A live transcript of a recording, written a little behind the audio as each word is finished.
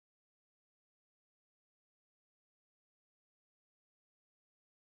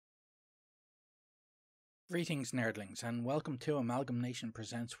Greetings nerdlings and welcome to AmalgamNation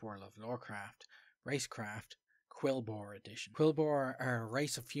Presents World of Lorecraft, Racecraft, Quilboar Edition. Quilboar are a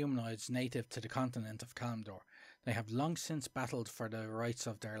race of humanoids native to the continent of Kalimdor. They have long since battled for the rights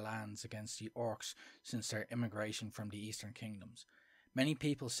of their lands against the orcs since their immigration from the eastern kingdoms. Many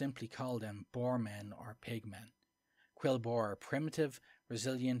people simply call them boarmen or pigmen. Quilboar are primitive,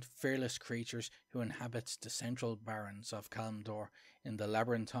 resilient, fearless creatures who inhabit the central barrens of Kalimdor in the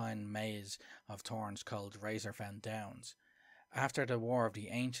labyrinthine maze of thorns called Razorfen Downs. After the War of the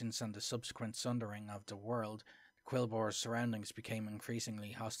Ancients and the subsequent sundering of the world, the Quilboar's surroundings became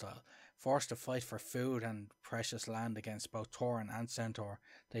increasingly hostile. Forced to fight for food and precious land against both Tauren and Centaur,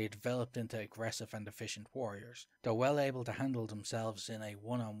 they developed into aggressive and efficient warriors. Though well able to handle themselves in a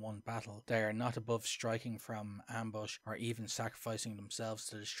one-on-one battle, they are not above striking from ambush or even sacrificing themselves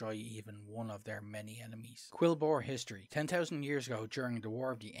to destroy even one of their many enemies. Quilboar history. 10,000 years ago, during the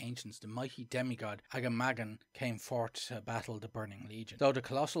War of the Ancients, the mighty demigod AmalgamNation came forth to battle the Burning Legion. Though the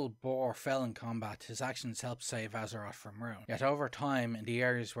colossal boar fell in combat, his actions helped save Azeroth from ruin. Yet over time, in the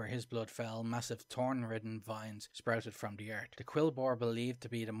areas where his blood fell, massive thorn-ridden vines sprouted from the earth. The Quilboar, believed to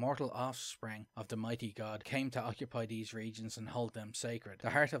be the mortal offspring of the mighty god, came to occupy these regions and hold them sacred. The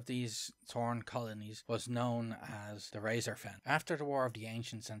heart of these thorn colonies was known as the Razorfen. After the War of the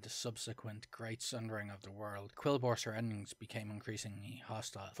Ancients and the subsequent great sundering of the world, Quilboar surroundings became increasingly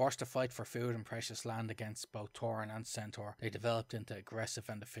hostile. Forced to fight for food and precious land against both Tauren and Centaur, they developed into aggressive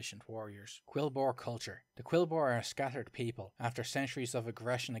and efficient warriors. Quilboar culture. The Quilboar are a scattered people. After centuries of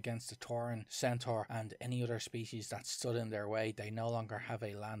aggression against the Tauren, Centaur, and any other species that stood in their way, they no longer have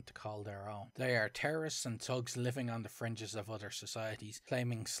a land to call their own. They are terrorists and thugs living on the fringes of other societies,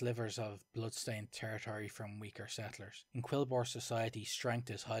 claiming slivers of bloodstained territory from weaker settlers. In Quilboar society, strength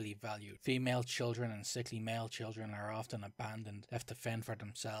is highly valued. Female children and sickly male children are often abandoned, left to fend for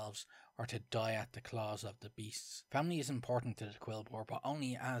themselves, or to die at the claws of the beasts. Family is important to the Quilboar, but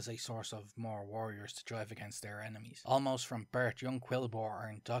only as a source of more warriors to drive against their enemies. Almost from birth, young Quilboar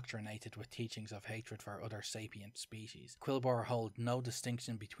are indoctrinated with teachings of hatred for other sapient species. Quilboar hold no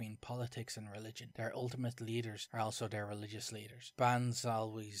distinction between politics and religion. Their ultimate leaders are also their religious leaders. Bands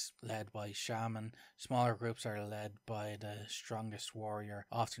always led by shaman, smaller groups are led by the strongest warrior,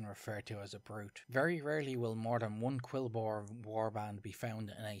 often referred to as a brute. Very rarely will more than one Quilboar warband be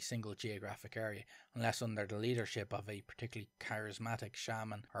found in a single geographic area, unless under the leadership of a particularly charismatic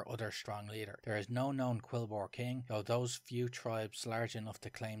shaman or other strong leader. There is no known Quilboar king, though those few tribes large enough to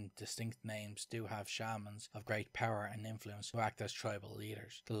claim distinct names do have shamans of great power and influence who act as tribal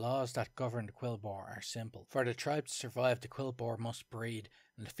leaders. The laws that govern the Quilboar are simple. For the tribe to survive, the Quilboar must breed,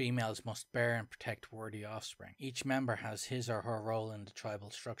 and the females must bear and protect worthy offspring. Each member has his or her role in the tribal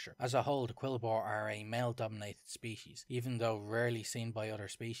structure. As a whole, the Quilboar are a male-dominated species. Even though rarely seen by other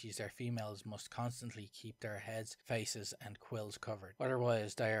species, their females must constantly keep their heads, faces, and quills covered.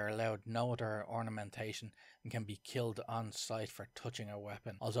 Otherwise, they are allowed no other ornamentation and can be killed on sight for touching a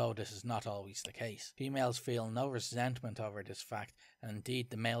weapon, although this is not always the case. Females feel no resentment over this fact, and indeed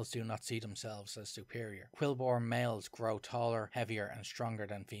the males do not see themselves as superior. Quilboar males grow taller, heavier, and stronger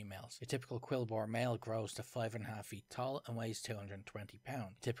than females. A typical Quilboar male grows to 5.5 feet tall and weighs 220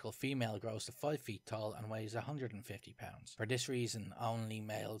 pounds. A typical female grows to 5 feet tall and weighs 150 pounds. For this reason, only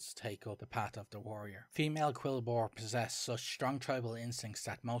males take up the path of the warrior. Female Quilboar possess such strong tribal instincts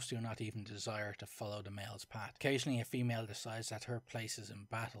that most do not even desire to follow the male's path. Occasionally a female decides that her place is in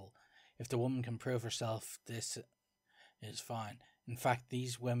battle. If the woman can prove herself, this is fine. In fact,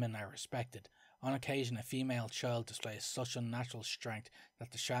 these women are respected. On occasion, a female child displays such unnatural strength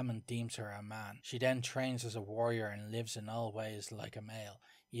that the shaman deems her a man. She then trains as a warrior and lives in all ways like a male,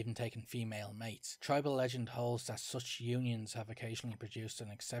 even taking female mates. Tribal legend holds that such unions have occasionally produced an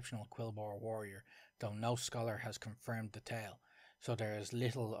exceptional Quilboar warrior, though no scholar has confirmed the tale, so there is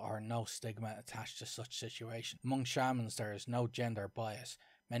little or no stigma attached to such situation. Among shamans, there is no gender bias.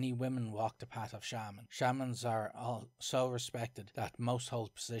 Many women walk the path of shaman. Shamans are all so respected that most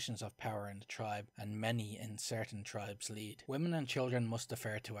hold positions of power in the tribe, and many in certain tribes lead. Women and children must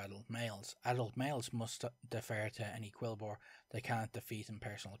defer to adult males. Adult males must defer to any Quilboar they cannot defeat in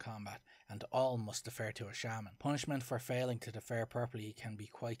personal combat, and all must defer to a shaman. Punishment for failing to defer properly can be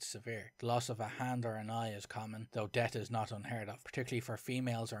quite severe. The loss of a hand or an eye is common, though death is not unheard of, particularly for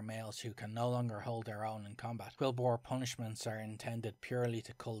females or males who can no longer hold their own in combat. Quilboar punishments are intended purely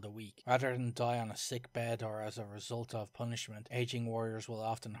to cull the weak. Rather than die on a sick bed or as a result of punishment, aging warriors will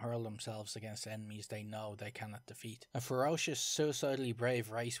often hurl themselves against enemies they know they cannot defeat. A ferocious, suicidally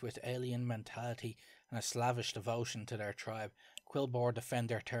brave race with alien mentality and a slavish devotion to their tribe, Quilboar defend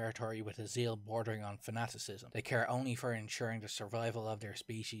their territory with a zeal bordering on fanaticism. They care only for ensuring the survival of their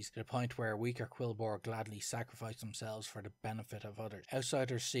species, to the point where weaker Quilboar gladly sacrifice themselves for the benefit of others.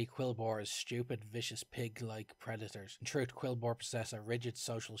 Outsiders see Quilboar as stupid, vicious, pig-like predators. In truth, Quilboar possess a rigid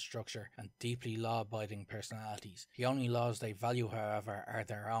social structure and deeply law-abiding personalities. The only laws they value, however, are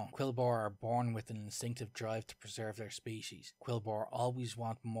their own. Quilboar are born with an instinctive drive to preserve their species. Quilboar always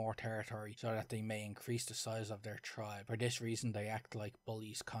want more territory so that they may increase the size of their tribe. For this reason, they act like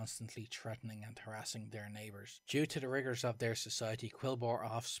bullies, constantly threatening and harassing their neighbours. Due to the rigours of their society, Quilboar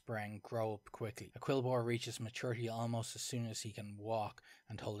offspring grow up quickly. A Quilboar reaches maturity almost as soon as he can walk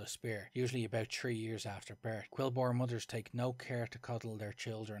and hold a spear, usually about 3 years after birth. Quilboar mothers take no care to cuddle their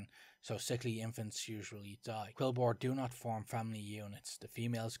children, so sickly infants usually die. Quilboar do not form family units. The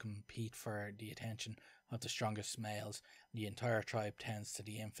females compete for the attention of the strongest males, and the entire tribe tends to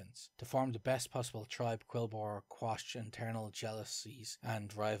the infants. To form the best possible tribe, Quilboar quash internal jealousies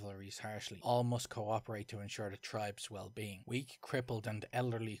and rivalries harshly. All must cooperate to ensure the tribe's well-being. Weak, crippled and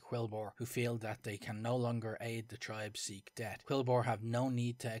elderly Quilboar who feel that they can no longer aid the tribe seek death. Quilboar have no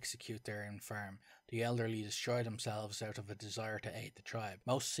need to execute their infirm. The elderly destroy themselves out of a desire to aid the tribe.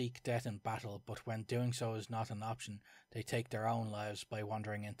 Most seek death in battle, but when doing so is not an option, they take their own lives by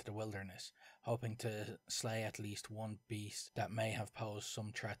wandering into the wilderness, hoping to slay at least one beast that may have posed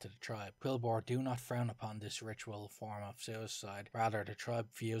some threat to the tribe. Quilboar do not frown upon this ritual form of suicide. Rather, the tribe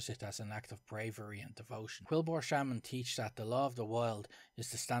views it as an act of bravery and devotion. Quilboar shaman teach that the law of the wild is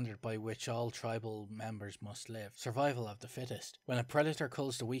the standard by which all tribal members must live. Survival of the fittest. When a predator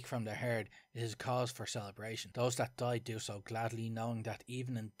culls the weak from their herd, it is a cause for celebration. Those that die do so gladly, knowing that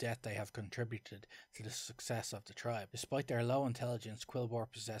even in death they have contributed to the success of the tribe. Despite their low intelligence,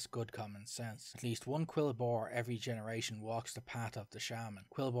 Quilboar possess good common sense. At least one Quilboar every generation walks the path of the shaman.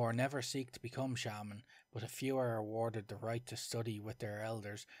 Quilboar never seek to become shaman, but a few are awarded the right to study with their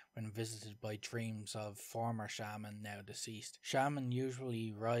elders when visited by dreams of former shaman now deceased. Shaman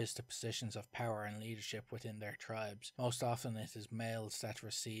usually rise to positions of power and leadership within their tribes. Most often it is males that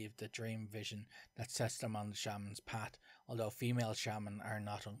receive the dream vision that sets them on the shaman's path, although female shaman are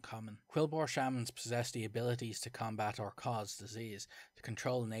not uncommon. Quilboar shamans possess the abilities to combat or cause disease, to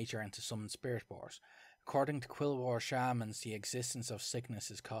control nature and to summon spirit boars. According to Quilboar shamans, the existence of sickness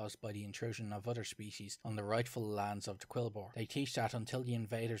is caused by the intrusion of other species on the rightful lands of the Quilboar. They teach that until the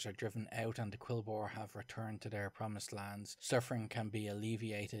invaders are driven out and the Quilboar have returned to their promised lands, suffering can be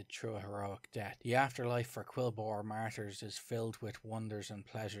alleviated through a heroic death. The afterlife for Quilboar martyrs is filled with wonders and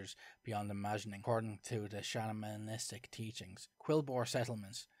pleasures beyond imagining, according to the shamanistic teachings. Quilboar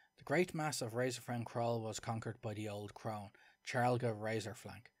settlements. The great mass of Razorfen Kraul was conquered by the old crone, Charlga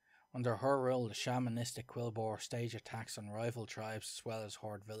Razorflank. Under her rule, the shamanistic Quilboar stage attacks on rival tribes as well as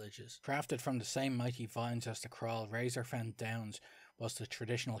horde villages. Crafted from the same mighty vines as the Kraul, Razorfen Downs was the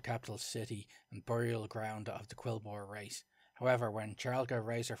traditional capital city and burial ground of the Quilboar race. However, when Charlga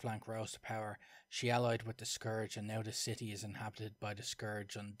Razorflank rose to power, she allied with the Scourge, and now the city is inhabited by the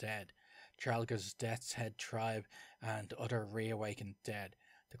Scourge undead, Charlga's Death's Head tribe and other reawakened dead.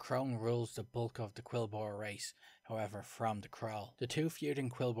 The crone rules the bulk of the Quilboar race, however, from the Kraul. The two feuding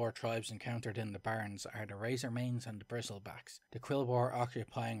Quilboar tribes encountered in the Barrens are the Razormanes and the Bristlebacks. The Quilboar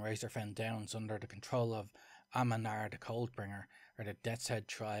occupying Razorfen Downs under the control of Amanar the Coldbringer are the Death's Head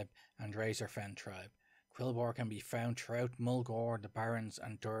tribe and Razorfen tribe. Quilboar can be found throughout Mulgore, the Barrens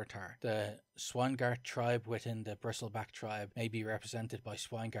and Durotar. The Swinegart tribe within the Bristleback tribe may be represented by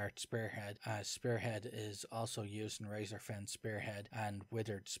Swinegart Spearhead, as Spearhead is also used in Razorfen Spearhead and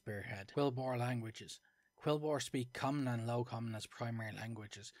Withered Spearhead. Quilboar languages. Quilboar speak Common and Low Common as primary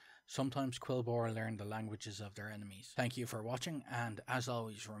languages. Sometimes Quilboar learn the languages of their enemies. Thank you for watching, and as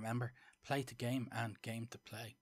always remember, play to game and game to play.